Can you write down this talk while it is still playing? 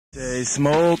They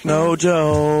smoke no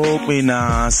joke, we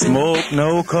not smoke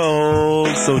no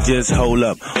coke. So just hold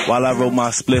up while I roll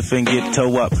my spliff and get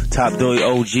toe up. Top dog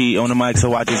O.G. on the mic,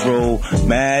 so I just roll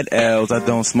mad L's. I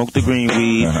don't smoke the green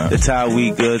weed. The Thai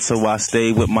weed good, so I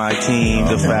stay with my team.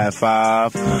 The Fat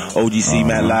Five, O.G.C.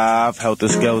 Mad Live, Helter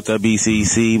Skelter,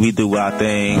 BCC. We do our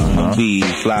thing. We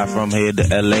fly from here to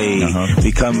L.A.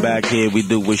 We come back here, we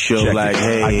do a show like,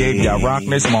 hey. I gave y'all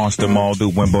Rockness, Monster Mall,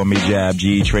 doing for me jab,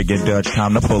 G, Trigger Dutch,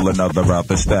 time to pull another out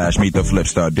the stash. Meet the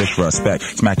flipster, disrespect.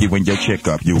 Smack you when your chick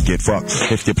up, you get fucked.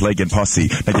 If you're playing pussy,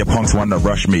 then your punks wanna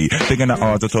rush me. Thinking the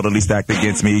odds are totally stacked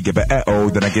against me. Give it uh-oh,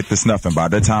 then I get the snuffing. By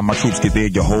the time my troops get there,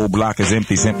 your whole block is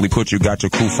empty. Simply put, you got your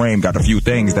crew frame. Got a few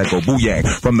things that go booyang.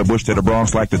 From the bush to the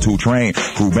Bronx like the 2 train.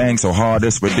 Crew bang so hard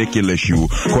it's ridiculous. You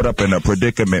caught up in a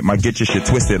predicament. Might get your shit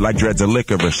twisted like dreads of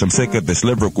licorice. I'm sick of this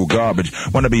lyrical garbage.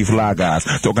 Wanna be fly guys.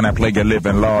 Talking that player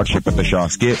living large. Shit but the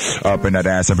sharks get up in that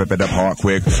ass and rip it up hard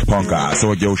quick. Punk I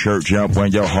saw your shirt jump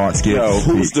when your heart skipped. Yo,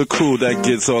 who's the crew that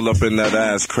gets all up in that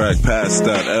ass crack? Pass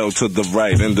that L to the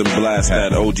right and then blast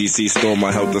that. O.G.C. stole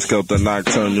my Helter Skelter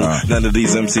nocturnal. None of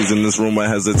these MCs in this room I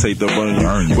hesitate to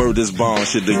burn you. Word is bond,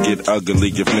 shit to get ugly.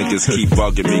 If niggas keep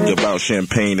bugging me about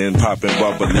champagne and popping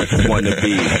bubbly. Wanna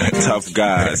be tough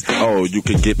guys. Oh, you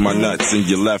could get my nuts in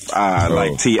your left eye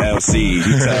like TLC.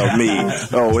 You tell me,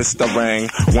 oh, it's the Rang.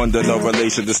 Wonder no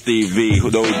relation to Steve V.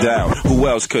 No doubt. Who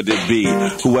else could it be?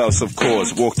 Who else, of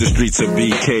course? Walk the streets of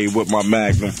BK with my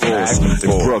Magnum Force. In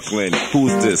Brooklyn,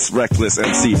 who's this? Reckless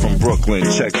MC from Brooklyn.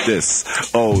 Check this.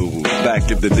 Oh, back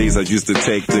in the days I used to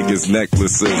take niggas'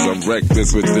 necklaces. I'm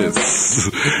reckless with this.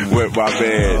 With my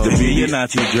band. To me, you're not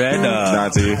too dread.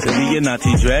 To me, you're not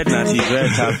too dread.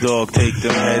 Top dog, take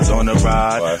them heads on a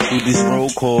ride. Through this roll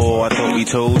call, I thought we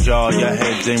told y'all your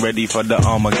heads ain't ready for the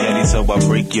Armageddon. So I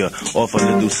break you off a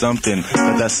little something.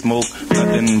 Cause I smoke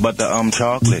nothing but the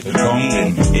chocolate.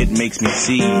 It makes me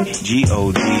see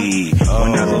G.O.D. When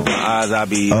I close my eyes, I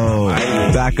be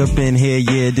back up in here,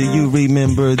 yeah. Do you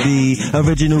remember the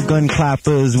original gun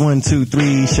clappers? 1, 2,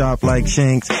 3, sharp like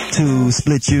shanks. 2,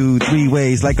 split you 3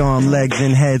 ways like arm, legs,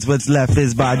 and heads. What's left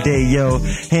is by day, yo.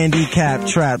 Handicap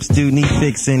traps do need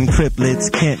fixing.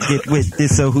 Criplets can't get with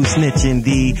this, so who's snitching?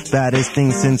 The baddest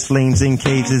thing since flames in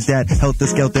cages. That Helter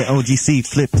Skelter O.G.C.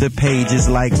 Flip the pages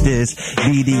like this.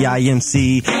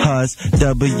 VDIMC, Hus,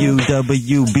 WWBCC,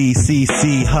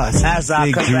 Hus. As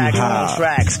I come back on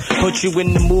tracks, put you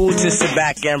in the mood to sit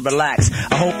back and relax.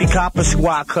 I hope you cop a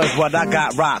squat, cause what I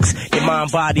got rocks your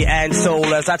mind, body, and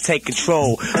soul as I take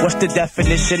control. What's the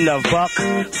definition of buck?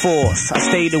 Force. I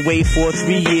stayed away for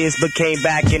 3 years, but came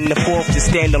back in the 4th to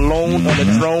stand alone on the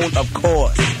throne, of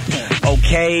course.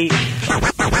 Okay?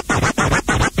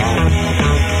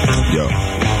 Yo.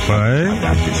 I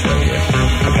got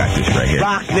this right here.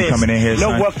 Rock this. Coming in here,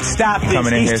 son. No work to stop this.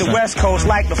 Coming in East here, to West Coast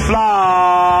like the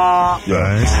flaw.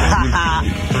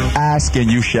 Ask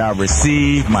and you shall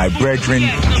receive, my brethren,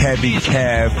 Kevy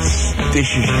Kev. This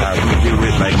is how we do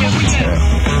it like when we tell.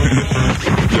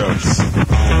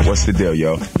 Yo, what's the deal,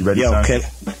 yo? You ready, son? Okay.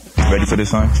 Ready for this,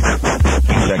 son?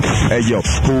 Hey, yo,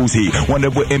 who's he? Wonder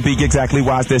wouldn't be exactly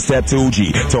why's this step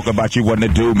 2G. Talk about you wanna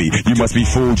do me. You must be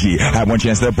Fuji. Had one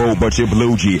chance to bowl, but you're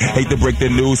blue G. Hate to break the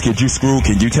news, kid, you screw.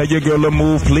 Can you tell your girl to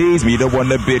move, please? Me the one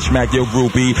that bitch smack your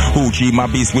groupie. Hoochie, my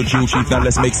beast with you, chief. Now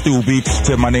let's make stew beef.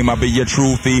 Tell my name, I'll be your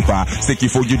true thief. I stick you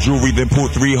for your jewelry, then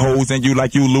put 3 holes in you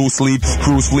like you lose sleep.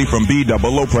 Cruise sleep from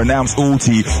B-double-O, pronounce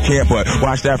Uti. Can't but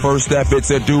watch that first step, it's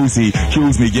a doozy.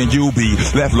 Choose me and you be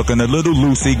left looking a little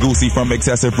loosey-goosey from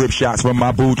excessive rip shots from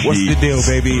my booty. What's the deal,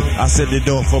 baby? I send it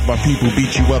off for my people.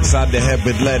 Beat you upside the head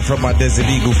with lead from my desert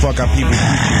eagle. Fuck our people.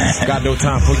 Got no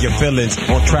time for your feelings.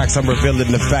 On tracks, I'm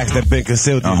revealing the facts that been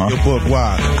concealed in your book.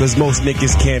 Why? Cause most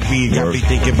niggas can't read. Got me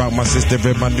thinking about my sister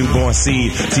and my newborn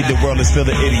seed. See, the world is full of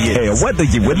idiots. Hey, whether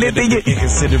you an idiot,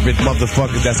 inconsiderate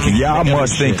motherfuckers that's y'all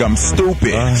must think I'm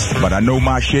stupid. But I know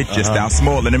my shit just out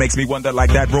small and it makes me wonder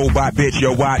like that robot bitch.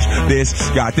 Yo, watch this.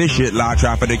 Got this shit locked.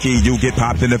 Try for the key. You get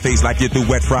popped in the face like you threw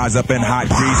wet fries up in hot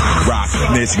grease.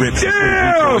 Rockness rips.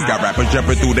 Got rappers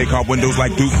jumping through their car windows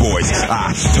like Duke boys.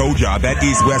 I told y'all that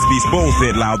East West beats both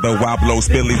fit loud, though I blow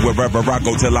spillies wherever I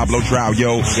go till I blow trial,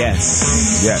 yo. Yes.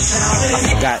 I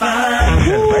forgot.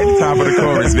 Right, time for the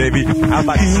chorus, baby. I'm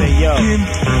about to say, yo,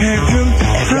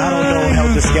 if y'all don't know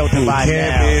Helter Skelter by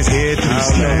now, I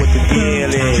don't know what the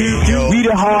deal is. We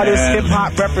the hardest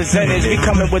hip-hop representatives. We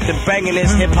coming with the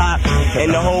bangingest hip-hop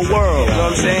in the whole world. You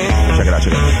know what I'm saying? Check it out.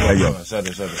 Hey, yo.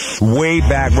 Way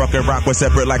back, rock and rock was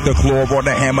separate like the claw or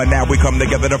the hammer. Now we come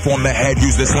together to form the head.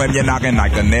 Use the slam, you're knocking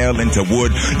like a nail into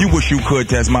wood. You wish you could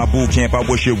test my boot camp, I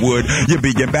wish you would. You'd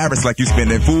be embarrassed like you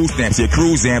spending food stamps. Your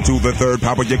cruise amp to the third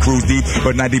power, your cruise deep.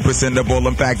 But 90% of all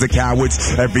them fags of cowards.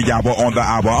 Every hour on the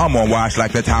hour, I'm on watch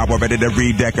like the tower, ready to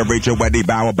redecorate your wedding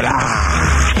bower. Blah.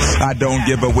 I don't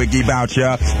give a wiggy about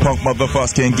ya. Punk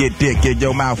motherfuckers can get dick in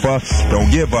your mouth. Don't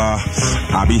give a.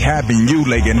 I be having you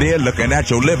laying there looking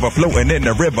at your liver floating in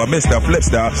the river. Mr.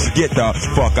 Flipster, get the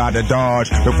fuck out of Dodge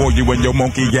before you and your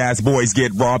monkey ass boys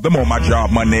get robbed. I'm on my job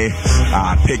money.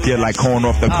 I pick you like corn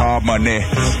off the cob money.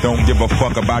 Don't give a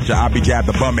fuck about ya. I be jab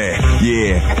the bummy.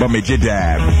 Yeah, bummy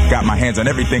jidab. Got my hands on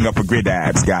everything up for grid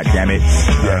abs. God damn it.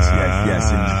 Yes,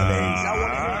 yes, yes.